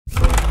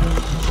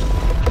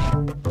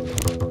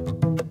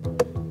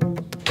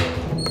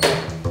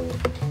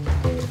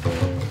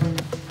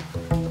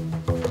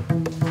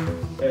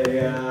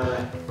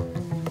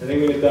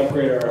need to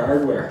upgrade our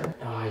hardware.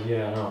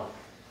 Yeah, I know.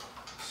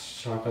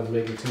 Shotgun's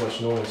making too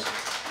much noise.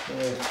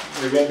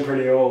 We're getting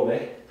pretty old,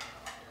 eh?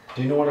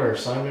 Do you know what our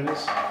assignment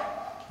is?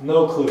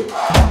 No clue.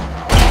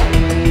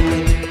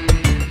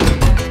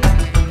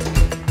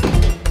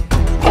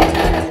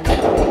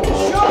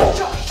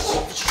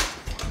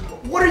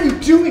 What are you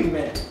doing,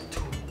 man?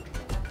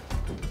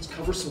 Let's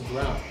cover some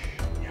ground.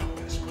 Yeah, we're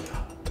gonna split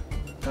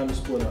up. Time to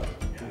split up.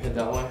 Can we head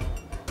that way?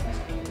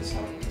 This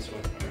way. This way.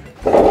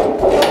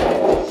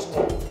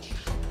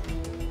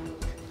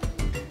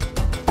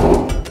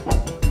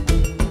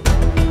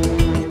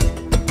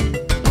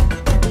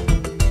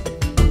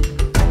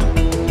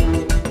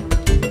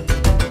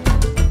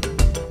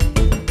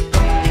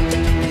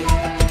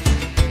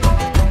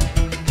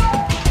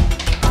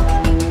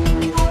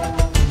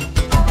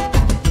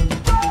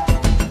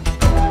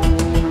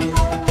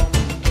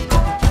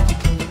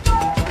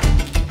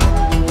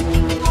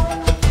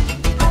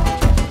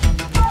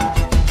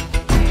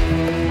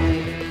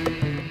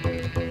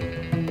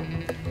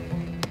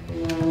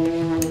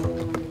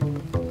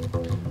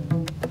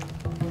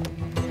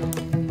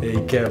 Hey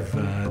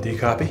Kev, do you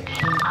copy?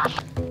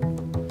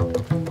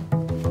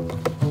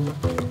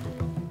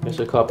 Yes,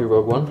 I copy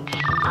Rogue One.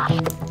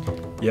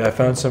 Yeah, I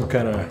found some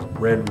kind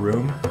of red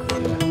room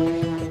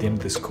at the end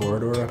of this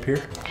corridor up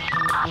here.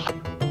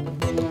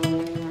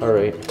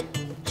 Alright,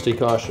 stay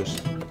cautious.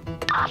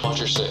 Watch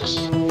your 6.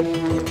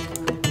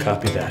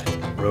 Copy that.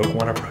 Rogue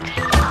One approach.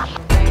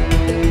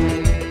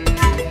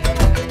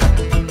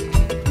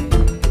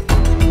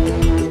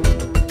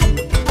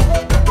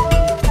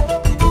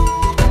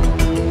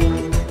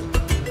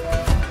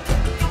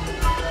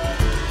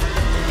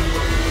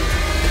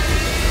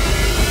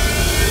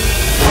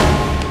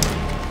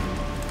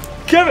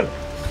 Kevin!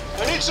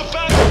 I need some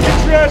backup!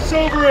 Get your ass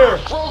over here!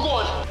 Rogue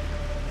One!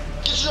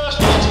 Get your ass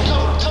back to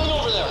cover! Coming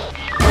over there!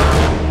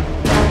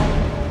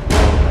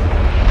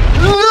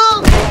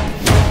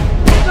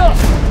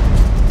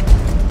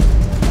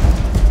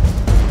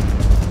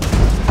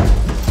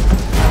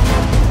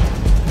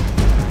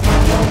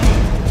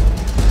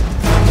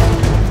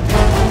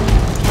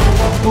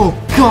 Oh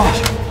gosh!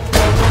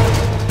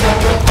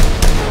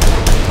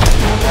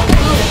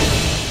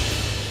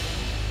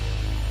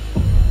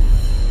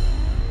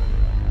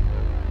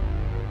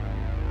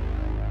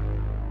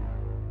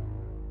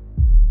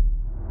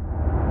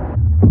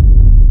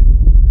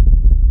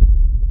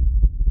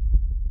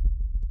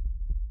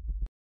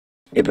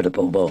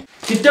 Ibba-da-bobo.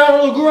 Get down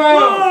on the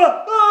ground!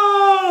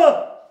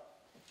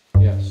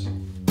 Yes.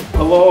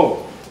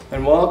 Hello,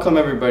 and welcome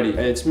everybody.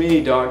 It's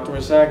me, Dr.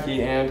 Masaki,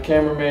 and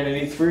Cameraman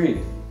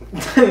 83.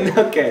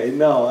 Okay,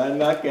 no, I'm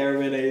not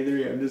cameraman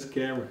 83, I'm just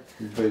camera.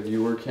 But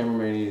you were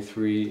Cameraman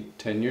 83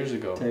 10 years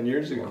ago. 10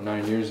 years ago.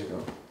 9 years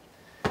ago.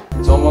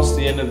 It's almost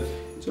the end of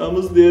It's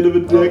almost the end of a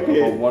a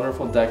decade.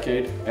 wonderful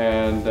decade,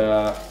 and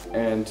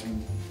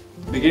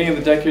beginning of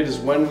the decade is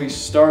when we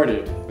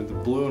started with the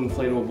blue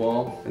inflatable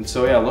ball. And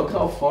so yeah, look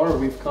how far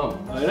we've come.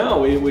 I know,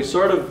 we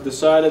sort of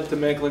decided to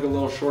make like a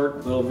little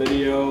short little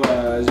video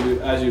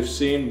as you've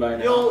seen by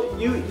now.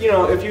 You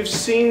know, if you've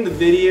seen the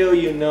video,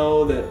 you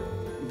know that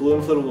blue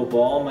inflatable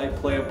ball might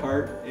play a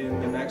part in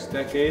the next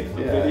decade of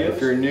videos. If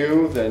you're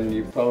new, then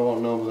you probably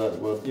won't know that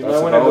what You that's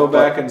might want to about, go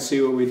but back and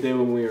see what we did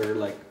when we were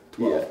like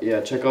 12.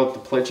 yeah, check out the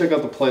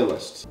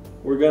playlist.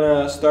 We're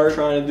gonna start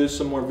trying to do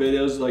some more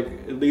videos, like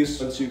at least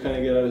once you kind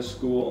of get out of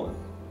school.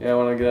 Yeah,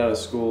 when I get out of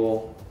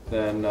school,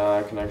 then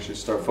I can actually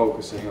start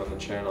focusing on the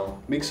channel.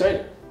 Be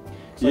exciting.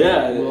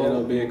 Yeah,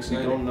 it'll be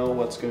exciting. You don't know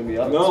what's going to be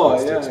up. No,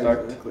 to yeah,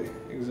 expect.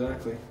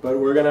 exactly. But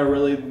we're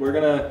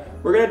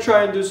gonna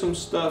try and do some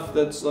stuff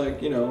that's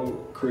like, you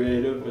know,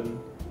 creative and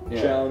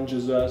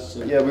challenges us.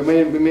 And yeah, we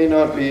may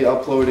not be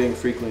uploading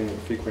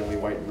frequently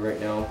right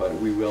now, but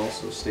we will.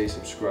 So stay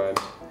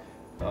subscribed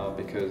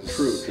because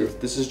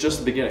this is just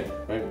the beginning,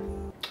 right?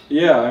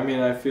 Yeah, I mean,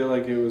 I feel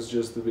like it was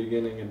just the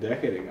beginning a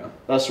decade ago.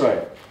 That's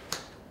right.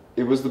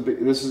 It was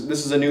this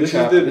is a new This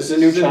chapter. is a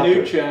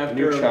new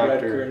chapter of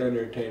RedCurtain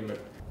Entertainment.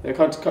 Yeah,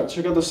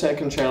 check out the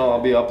second channel. I'll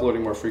be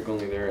uploading more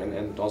frequently there,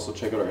 and also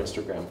check out our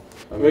Instagram.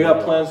 We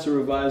got plans to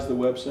revise the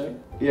website.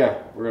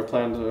 Yeah, we're gonna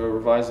plan to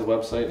revise the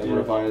website and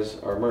revise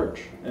our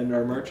merch. And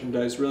our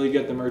merchandise, really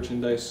get the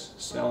merchandise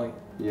selling.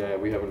 Yeah,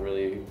 we haven't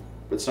really,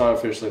 it's not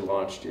officially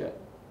launched yet.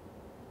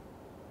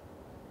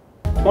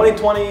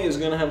 2020 is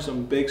gonna have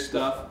some big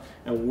stuff,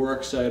 and we're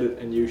excited,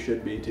 and you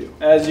should be too.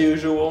 As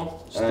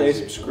usual, stay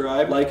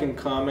subscribed, like and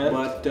comment.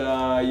 But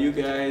you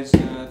guys,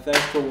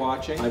 thanks for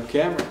watching. I'm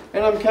Cameron.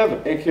 And I'm Kevin,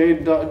 aka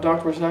Dr.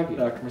 Masaki.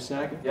 Dr.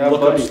 Masaki. Yeah,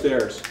 look buddy.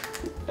 upstairs.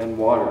 And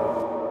water.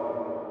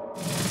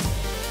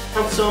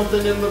 Have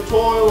something in the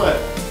toilet.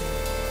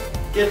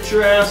 Get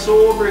your ass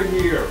over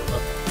here.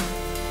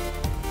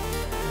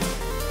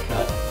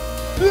 Cut.